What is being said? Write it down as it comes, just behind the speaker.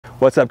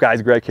What's up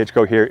guys, Greg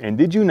Hitchko here, and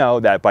did you know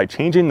that by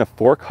changing the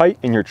fork height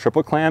in your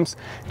triple clamps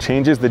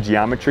changes the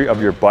geometry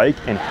of your bike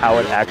and how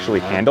it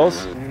actually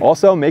handles?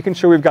 Also, making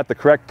sure we've got the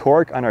correct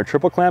torque on our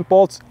triple clamp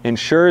bolts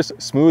ensures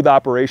smooth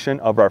operation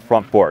of our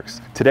front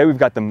forks. Today we've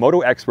got the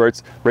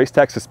MotoXperts Race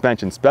Tech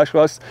Suspension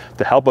Specialists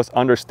to help us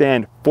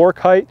understand fork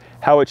height,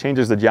 how it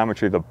changes the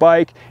geometry of the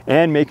bike,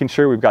 and making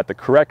sure we've got the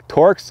correct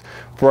torques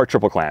for our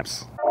triple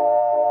clamps.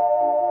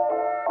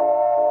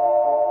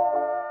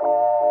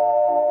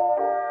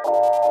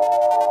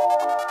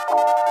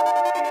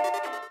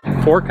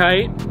 Fork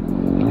height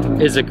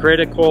is a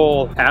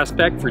critical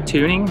aspect for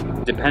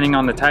tuning, depending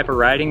on the type of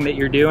riding that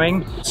you're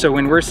doing. So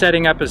when we're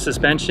setting up a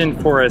suspension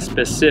for a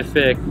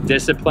specific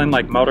discipline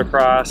like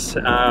motocross,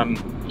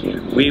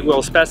 we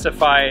will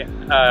specify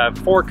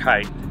fork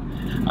height.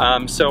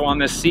 So on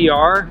the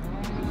CR,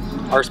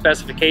 our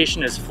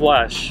specification is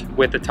flush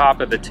with the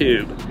top of the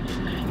tube.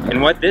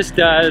 And what this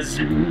does,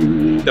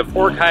 the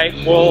fork height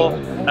will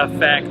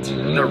affect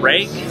the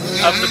rake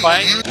of the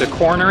bike, the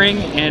cornering,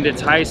 and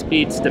its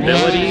high-speed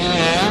stability.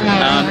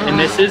 And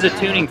this is a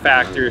tuning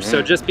factor,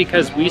 so just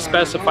because we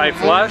specify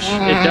flush,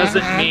 it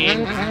doesn't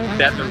mean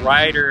that the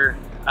rider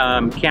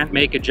can't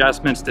make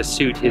adjustments to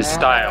suit his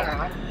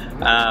style.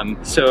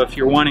 So if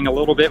you're wanting a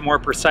little bit more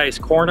precise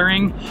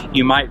cornering,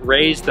 you might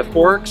raise the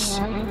forks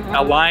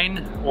a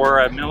line or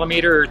a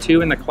millimeter or two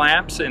in the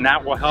clamps, and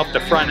that will help the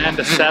front end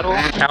to settle.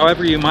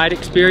 However, you might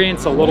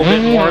experience a little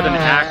bit more of an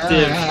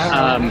active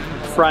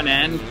front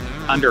end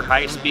under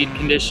high speed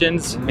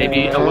conditions,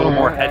 maybe a little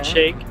more head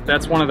shake.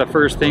 That's one of the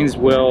first things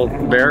we'll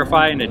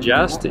verify and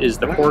adjust is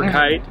the fork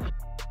height.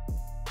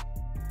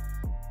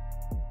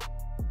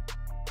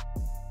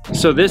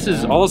 So this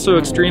is also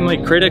extremely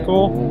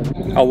critical.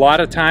 A lot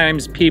of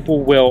times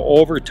people will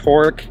over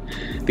torque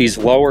these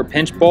lower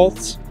pinch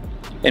bolts,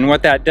 and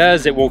what that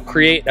does, it will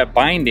create a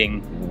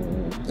binding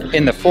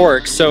in the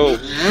forks. So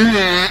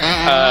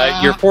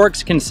your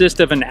forks consist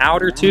of an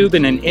outer tube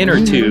and an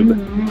inner tube,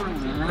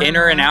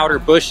 inner and outer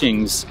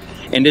bushings.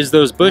 And as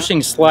those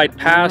bushings slide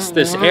past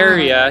this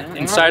area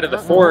inside of the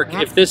fork,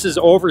 if this is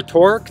over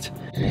torqued,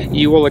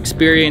 you will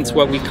experience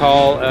what we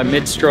call a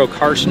mid-stroke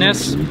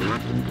harshness,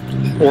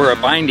 or a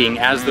binding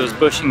as those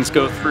bushings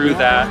go through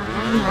that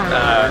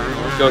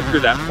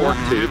fork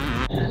tube.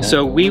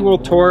 So we will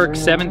torque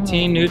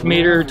 17 Newton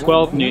meter,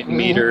 12 Newton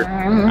meter,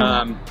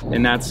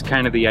 and that's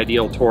kind of the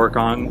ideal torque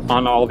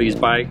on all these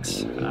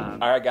bikes.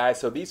 Alright guys,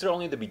 so these are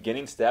only the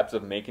beginning steps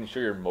of making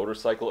sure your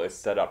motorcycle is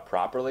set up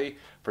properly.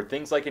 For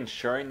things like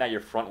ensuring that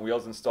your front wheel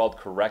is installed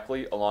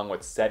correctly, along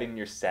with setting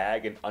your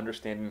sag and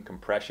understanding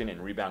compression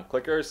and rebound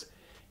clickers,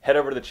 head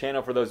over to the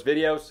channel for those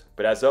videos.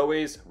 But as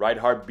always, ride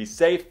hard, be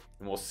safe,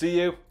 and we'll see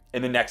you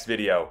in the next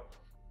video.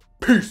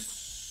 Peace!